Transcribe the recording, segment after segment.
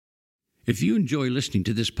If you enjoy listening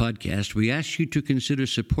to this podcast, we ask you to consider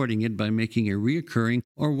supporting it by making a recurring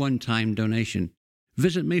or one-time donation.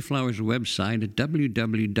 Visit Mayflower's website at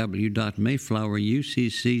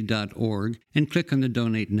www.mayflowerucc.org and click on the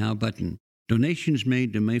Donate Now button. Donations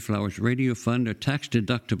made to Mayflower's Radio Fund are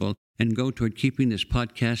tax-deductible and go toward keeping this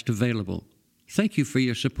podcast available. Thank you for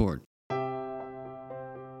your support.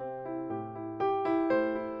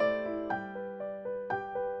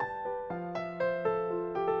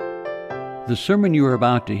 The sermon you are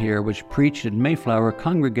about to hear was preached at Mayflower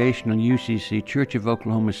Congregational UCC Church of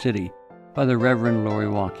Oklahoma City by the Reverend Lori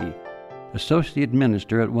Walke, Associate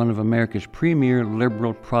Minister at one of America's premier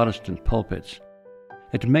liberal Protestant pulpits.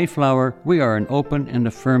 At Mayflower, we are an open and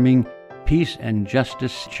affirming peace and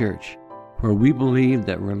justice church, where we believe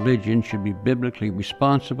that religion should be biblically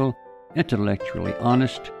responsible, intellectually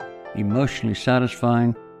honest, emotionally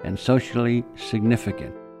satisfying, and socially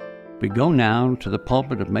significant. We go now to the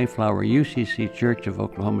pulpit of Mayflower UCC Church of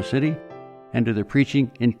Oklahoma City and to the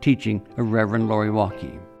preaching and teaching of Reverend Lori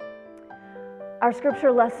Walke. Our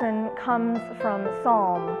scripture lesson comes from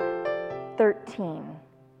Psalm 13.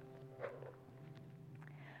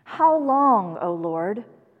 How long, O Lord,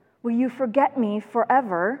 will you forget me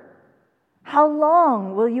forever? How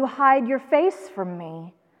long will you hide your face from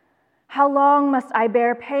me? How long must I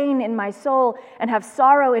bear pain in my soul and have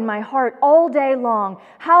sorrow in my heart all day long?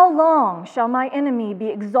 How long shall my enemy be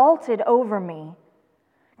exalted over me?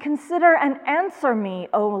 Consider and answer me,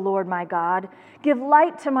 O Lord my God. Give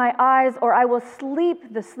light to my eyes, or I will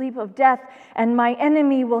sleep the sleep of death, and my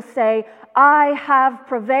enemy will say, I have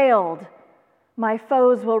prevailed. My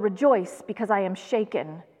foes will rejoice because I am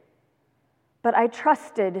shaken. But I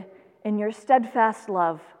trusted in your steadfast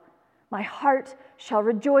love. My heart shall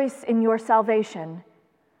rejoice in your salvation.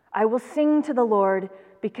 I will sing to the Lord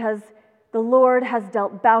because the Lord has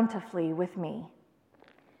dealt bountifully with me.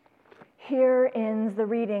 Here ends the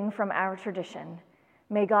reading from our tradition.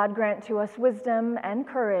 May God grant to us wisdom and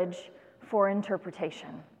courage for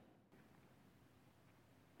interpretation.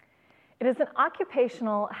 It is an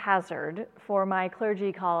occupational hazard for my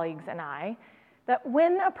clergy colleagues and I that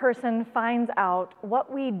when a person finds out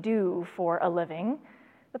what we do for a living,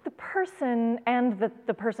 that the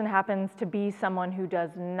person happens to be someone who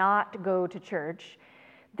does not go to church,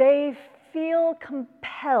 they feel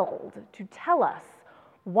compelled to tell us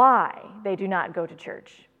why they do not go to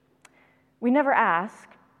church. We never ask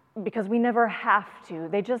because we never have to.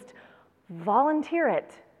 They just volunteer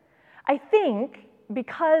it. I think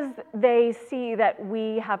because they see that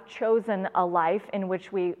we have chosen a life in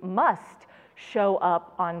which we must show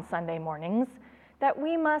up on Sunday mornings, that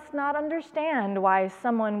we must not understand why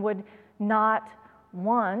someone would not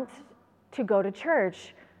want to go to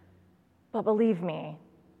church. But believe me,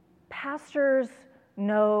 pastors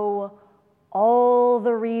know all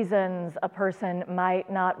the reasons a person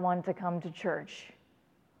might not want to come to church.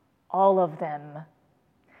 All of them.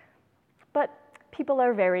 But people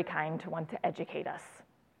are very kind to want to educate us.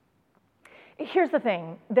 Here's the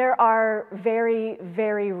thing. There are very,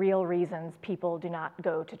 very real reasons people do not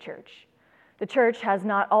go to church. The church has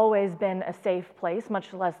not always been a safe place,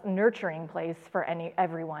 much less nurturing place for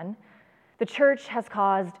everyone. The church has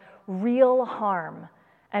caused real harm,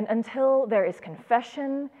 and until there is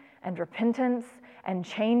confession and repentance and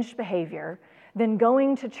changed behavior, then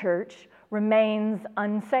going to church remains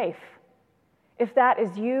unsafe. If that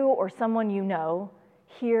is you or someone you know,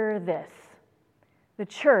 hear this. The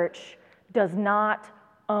church does not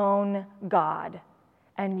own God,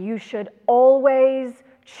 and you should always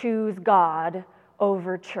choose God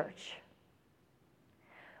over church.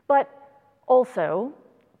 But also,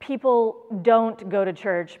 people don't go to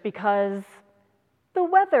church because the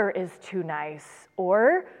weather is too nice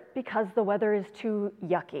or because the weather is too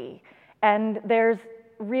yucky. And there's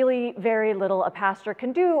really very little a pastor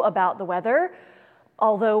can do about the weather,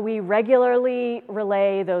 although we regularly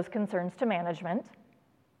relay those concerns to management.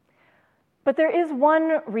 But there is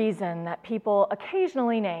one reason that people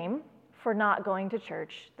occasionally name for not going to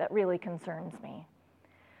church that really concerns me.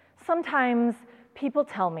 Sometimes people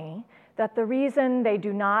tell me that the reason they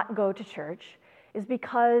do not go to church is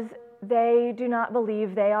because they do not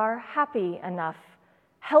believe they are happy enough,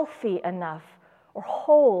 healthy enough, or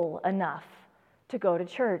whole enough to go to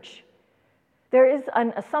church. There is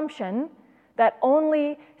an assumption that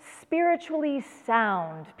only spiritually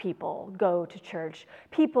sound people go to church,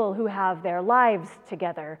 people who have their lives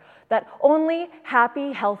together, that only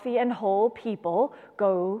happy, healthy, and whole people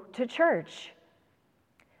go to church.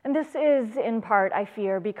 And this is, in part, I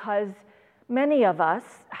fear, because many of us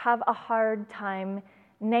have a hard time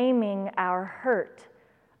naming our hurt,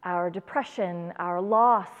 our depression, our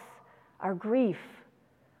loss, our grief.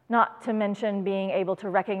 not to mention being able to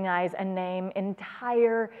recognize and name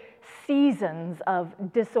entire seasons of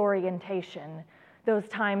disorientation, those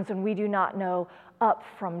times when we do not know up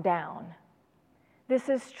from down. This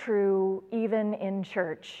is true even in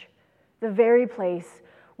church, the very place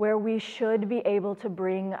where we should be able to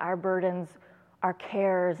bring our burdens, our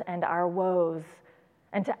cares, and our woes,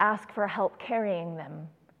 and to ask for help carrying them.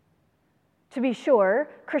 To be sure,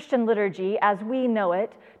 Christian liturgy, as we know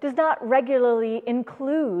it, does not regularly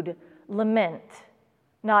include lament,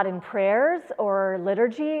 not in prayers or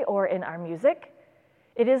liturgy or in our music.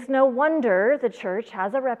 It is no wonder the church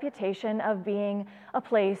has a reputation of being a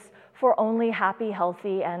place for only happy,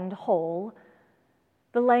 healthy, and whole.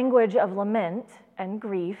 The language of lament and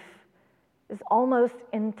grief is almost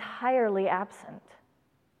entirely absent.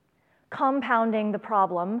 Compounding the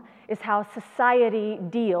problem is how society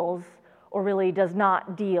deals, or really does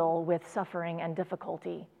not deal, with suffering and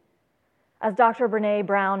difficulty. As Dr. Brené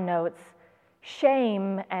Brown notes,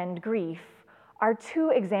 shame and grief are two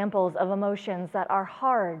examples of emotions that are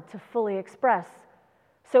hard to fully express,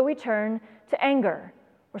 so we turn to anger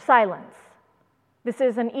or silence. This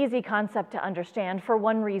is an easy concept to understand for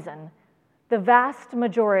one reason. The vast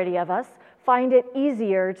majority of us find it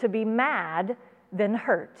easier to be mad than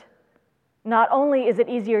hurt. Not only is it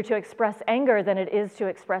easier to express anger than it is to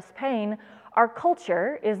express pain, our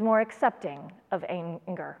culture is more accepting of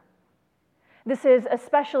anger. This is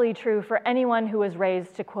especially true for anyone who was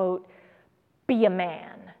raised to, quote, be a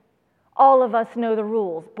man. All of us know the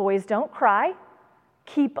rules. Boys don't cry,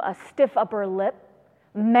 keep a stiff upper lip,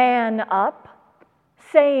 man up,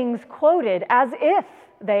 sayings quoted as if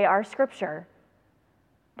they are scripture.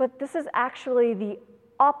 But this is actually the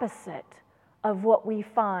opposite of what we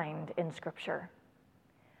find in Scripture.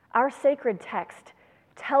 Our sacred text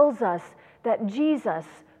tells us that Jesus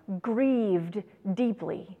grieved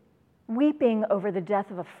deeply, weeping over the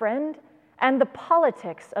death of a friend and the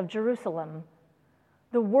politics of Jerusalem.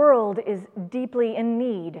 The world is deeply in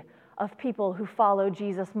need of people who follow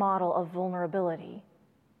Jesus' model of vulnerability.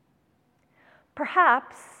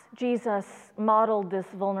 Perhaps Jesus modeled this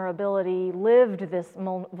vulnerability, lived this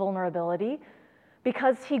vulnerability,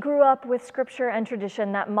 because he grew up with scripture and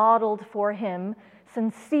tradition that modeled for him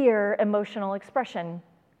sincere emotional expression.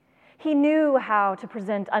 He knew how to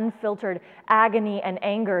present unfiltered agony and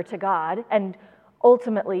anger to God, and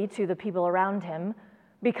ultimately to the people around him,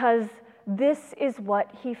 because this is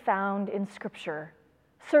what he found in scripture,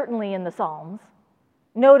 certainly in the Psalms.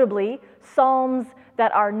 Notably, Psalms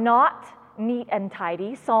that are not neat and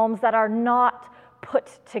tidy, Psalms that are not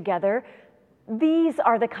put together. These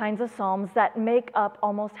are the kinds of psalms that make up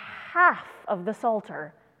almost half of the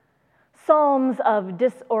Psalter. Psalms of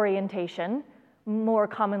disorientation, more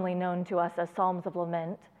commonly known to us as psalms of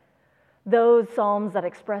lament. Those psalms that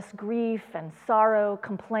express grief and sorrow,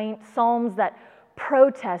 complaint, psalms that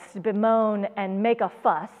protest, bemoan, and make a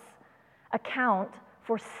fuss, account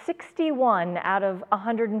for 61 out of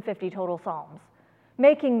 150 total psalms,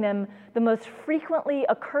 making them the most frequently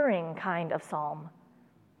occurring kind of psalm.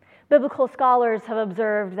 Biblical scholars have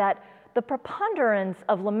observed that the preponderance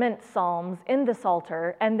of lament psalms in the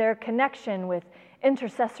Psalter and their connection with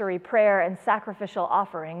intercessory prayer and sacrificial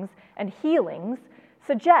offerings and healings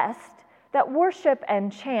suggest that worship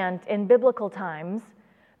and chant in biblical times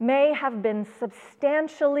may have been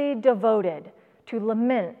substantially devoted to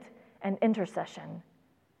lament and intercession.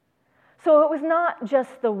 So it was not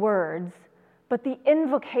just the words, but the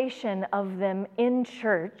invocation of them in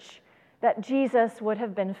church that Jesus would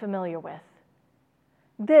have been familiar with.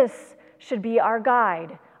 This should be our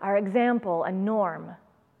guide, our example and norm.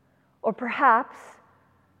 Or perhaps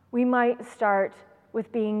we might start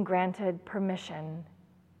with being granted permission.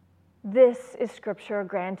 This is Scripture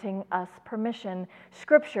granting us permission.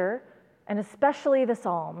 Scripture, and especially the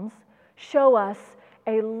Psalms, show us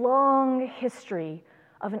a long history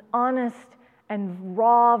of an honest and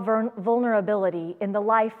raw vulnerability in the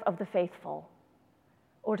life of the faithful.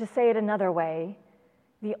 Or to say it another way,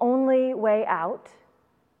 the only way out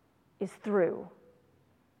is through.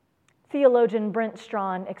 Theologian Brent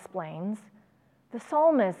Strawn explains, the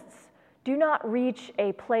psalmists do not reach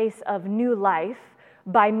a place of new life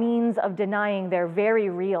by means of denying their very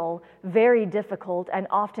real, very difficult, and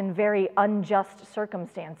often very unjust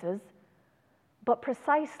circumstances, but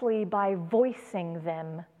precisely by voicing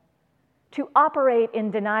them. To operate in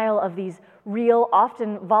denial of these real,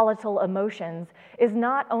 often volatile emotions is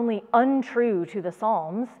not only untrue to the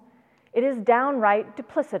Psalms, it is downright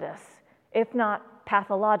duplicitous, if not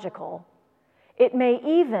pathological. It may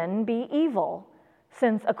even be evil,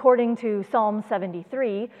 since according to Psalm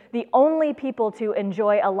 73, the only people to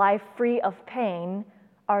enjoy a life free of pain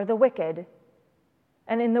are the wicked.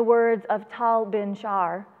 And in the words of Tal bin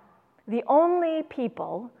Shar, the only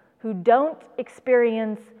people who don't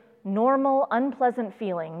experience normal, unpleasant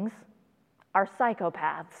feelings are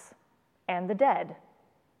psychopaths and the dead.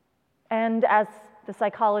 And as the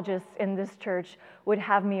psychologists in this church would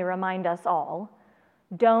have me remind us all,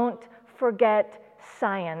 don't forget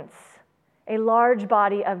science. A large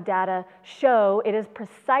body of data show it is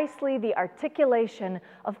precisely the articulation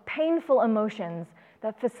of painful emotions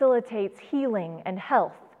that facilitates healing and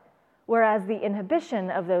health, whereas the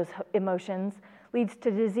inhibition of those emotions leads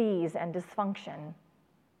to disease and dysfunction.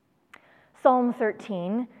 Psalm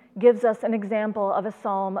 13 gives us an example of a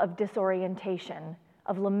psalm of disorientation,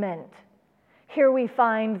 of lament. Here we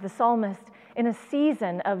find the psalmist in a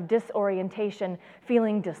season of disorientation,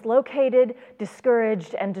 feeling dislocated,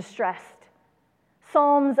 discouraged, and distressed.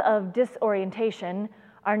 Psalms of disorientation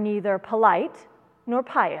are neither polite nor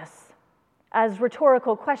pious. As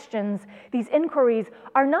rhetorical questions, these inquiries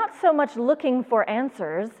are not so much looking for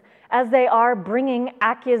answers as they are bringing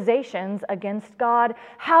accusations against God.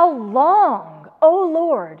 How long, O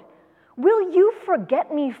Lord, will you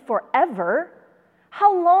forget me forever?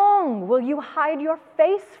 How long will you hide your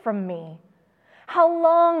face from me? How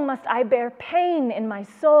long must I bear pain in my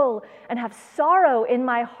soul and have sorrow in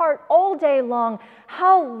my heart all day long?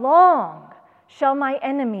 How long shall my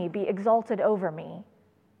enemy be exalted over me?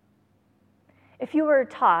 If you were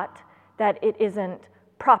taught that it isn't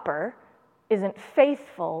proper, isn't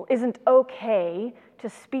faithful, isn't okay to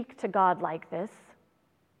speak to God like this,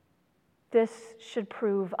 this should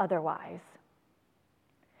prove otherwise.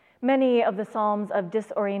 Many of the Psalms of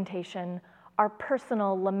disorientation are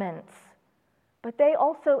personal laments, but they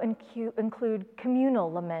also include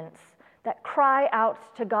communal laments that cry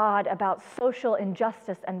out to God about social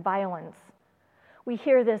injustice and violence. We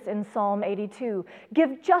hear this in Psalm 82.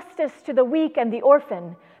 Give justice to the weak and the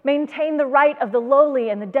orphan. Maintain the right of the lowly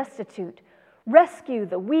and the destitute. Rescue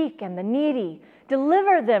the weak and the needy.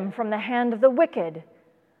 Deliver them from the hand of the wicked.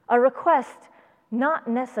 A request not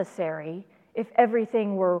necessary if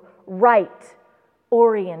everything were right,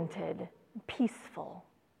 oriented, peaceful.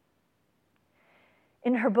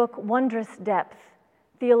 In her book, Wondrous Depth,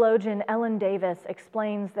 theologian Ellen Davis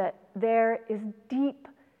explains that there is deep,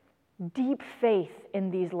 deep faith in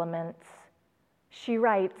these laments. She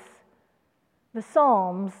writes, the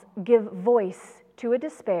Psalms give voice to a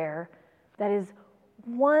despair that is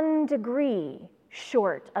 1 degree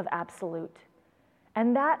short of absolute,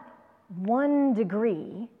 and that 1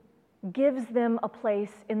 degree gives them a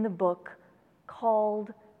place in the book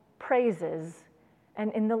called Praises,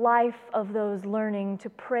 and in the life of those learning to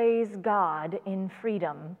praise God in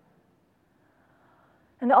freedom.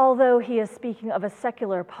 And although he is speaking of a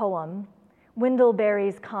secular poem, Wendell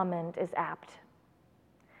Berry's comment is apt.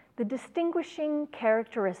 The distinguishing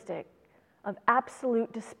characteristic of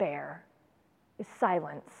absolute despair is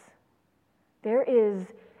silence. There is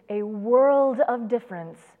a world of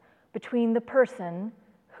difference between the person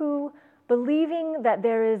who, believing that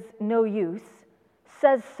there is no use,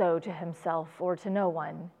 says so to himself or to no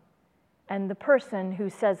one, and the person who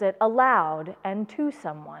says it aloud and to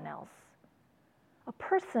someone else. A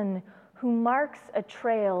person who marks a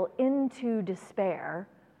trail into despair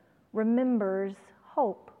remembers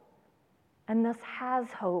hope, and thus has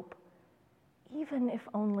hope, even if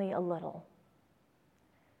only a little.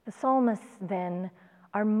 The psalmists, then,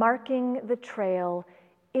 are marking the trail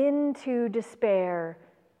into despair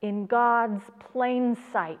in God's plain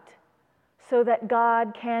sight, so that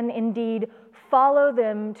God can indeed follow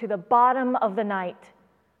them to the bottom of the night.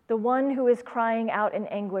 The one who is crying out in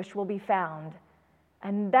anguish will be found,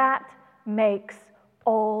 and that makes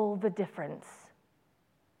all the difference.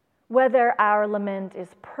 Whether our lament is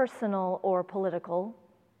personal or political,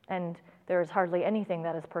 and there is hardly anything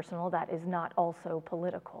that is personal that is not also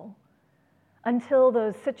political, until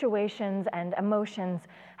those situations and emotions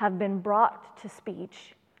have been brought to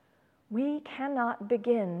speech, we cannot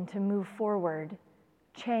begin to move forward,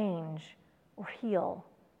 change, or heal.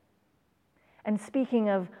 And speaking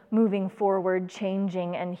of moving forward,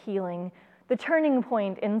 changing, and healing, the turning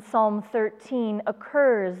point in Psalm 13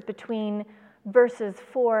 occurs between verses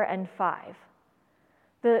 4 and 5.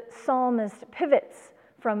 The psalmist pivots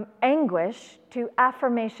from anguish to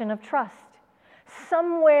affirmation of trust.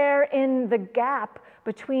 Somewhere in the gap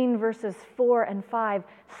between verses 4 and 5,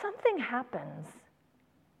 something happens.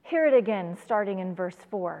 Hear it again, starting in verse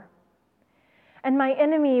 4. And my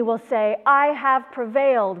enemy will say, I have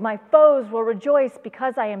prevailed. My foes will rejoice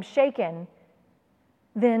because I am shaken.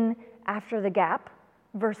 Then, after the gap,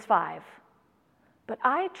 verse 5. But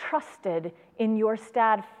I trusted in your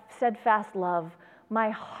steadfast love. My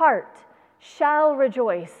heart shall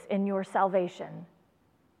rejoice in your salvation.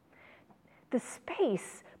 the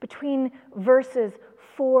space between verses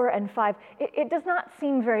 4 and 5, it does not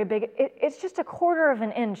seem very big. It's just a quarter of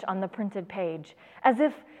an inch on the printed page, as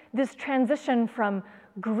if this transition from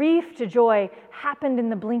grief to joy happened in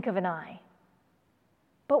the blink of an eye.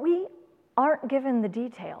 But we aren't given the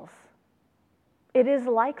details. It is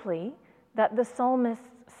likely that the psalmist's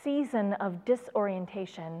season of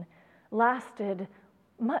disorientation lasted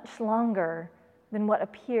much longer than what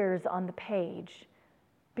appears on the page,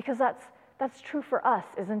 because that's true for us,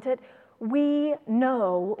 isn't it? We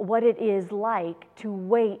know what it is like to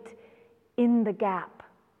wait in the gap,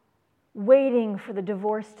 waiting for the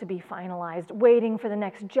divorce to be finalized, waiting for the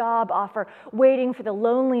next job offer, waiting for the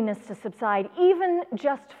loneliness to subside, even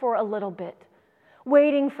just for a little bit,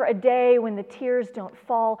 waiting for a day when the tears don't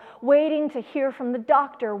fall, waiting to hear from the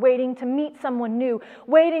doctor, waiting to meet someone new,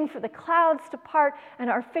 waiting for the clouds to part and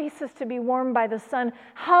our faces to be warmed by the sun.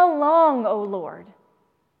 How long, O Lord?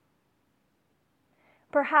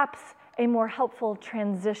 Perhaps a more helpful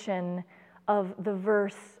transition of the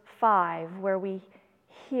verse 5, where we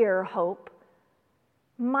hear hope,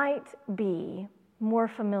 might be more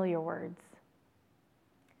familiar words.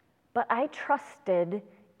 But I trusted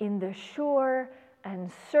in the sure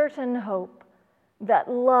and certain hope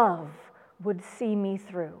that love would see me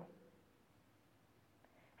through.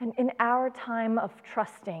 And in our time of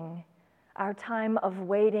trusting, our time of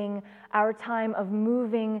waiting, our time of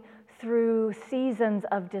moving through seasons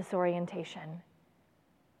of disorientation,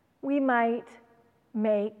 we might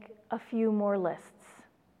make a few more lists,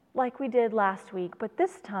 like we did last week, but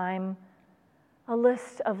this time a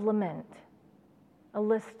list of lament, a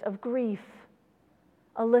list of grief,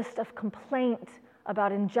 a list of complaint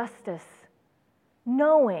about injustice,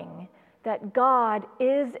 knowing that God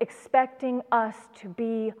is expecting us to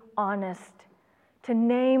be honest, to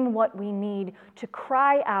name what we need, to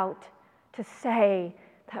cry out, to say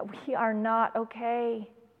that we are not okay.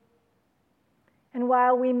 And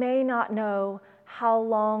while we may not know how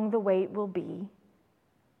long the wait will be,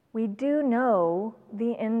 we do know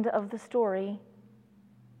the end of the story.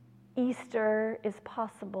 Easter is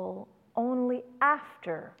possible only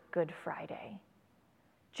after Good Friday.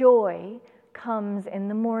 Joy comes in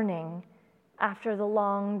the morning after the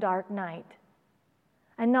long, dark night.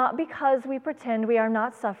 And not because we pretend we are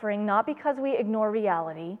not suffering, not because we ignore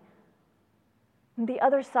reality. The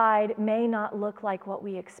other side may not look like what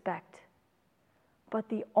we expect, but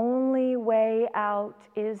the only way out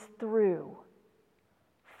is through,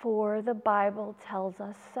 for the Bible tells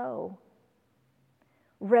us so.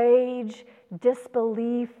 Rage,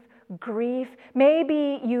 disbelief, grief.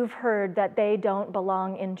 Maybe you've heard that they don't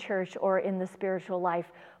belong in church or in the spiritual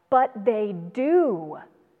life, but they do,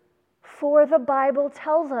 for the Bible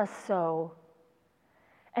tells us so.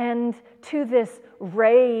 And to this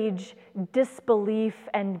rage, disbelief,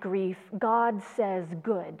 and grief, God says,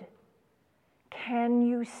 good. Can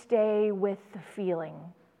you stay with the feeling?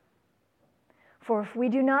 For if we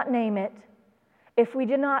do not name it, if we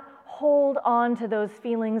do not hold on to those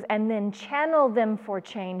feelings and then channel them for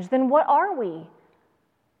change, then what are we?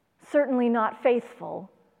 Certainly not faithful,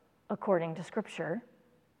 according to Scripture.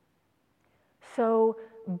 So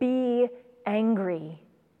be angry,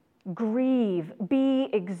 grieve, be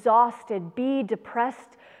exhausted, be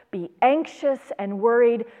depressed, be anxious and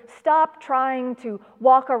worried. Stop trying to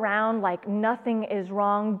walk around like nothing is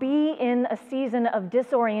wrong. Be in a season of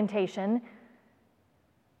disorientation.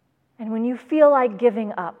 And when you feel like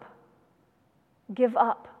giving up, give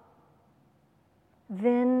up.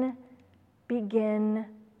 Then begin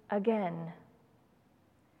again.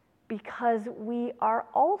 Because we are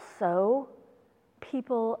also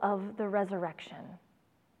people of the resurrection.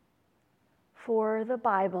 For the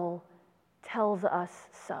Bible tells us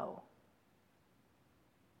so.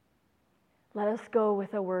 Let us go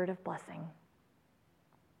with a word of blessing.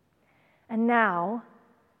 And now,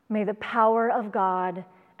 may the power of God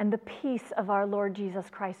and the peace of our Lord Jesus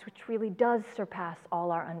Christ, which really does surpass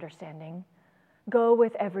all our understanding, go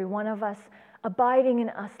with every one of us, abiding in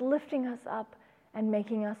us, lifting us up, and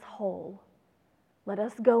making us whole. Let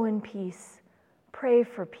us go in peace, pray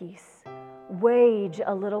for peace, wage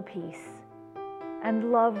a little peace,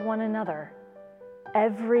 and love one another,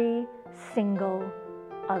 every single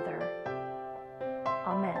other.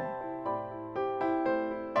 Amen.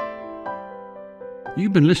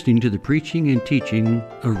 You've been listening to the preaching and teaching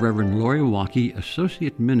of Reverend Lori Walke,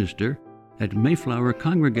 Associate Minister at Mayflower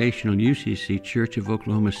Congregational UCC Church of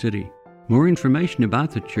Oklahoma City. More information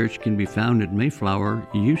about the church can be found at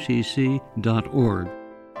mayflowerucc.org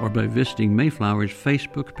or by visiting Mayflower's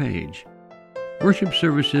Facebook page. Worship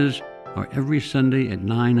services are every Sunday at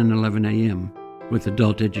 9 and 11 a.m., with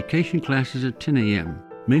adult education classes at 10 a.m.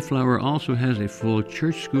 Mayflower also has a full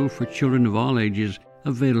church school for children of all ages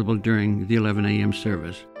available during the 11 a.m.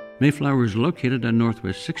 service. Mayflower is located on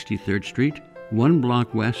Northwest 63rd Street, 1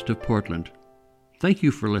 block west of Portland. Thank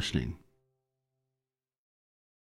you for listening.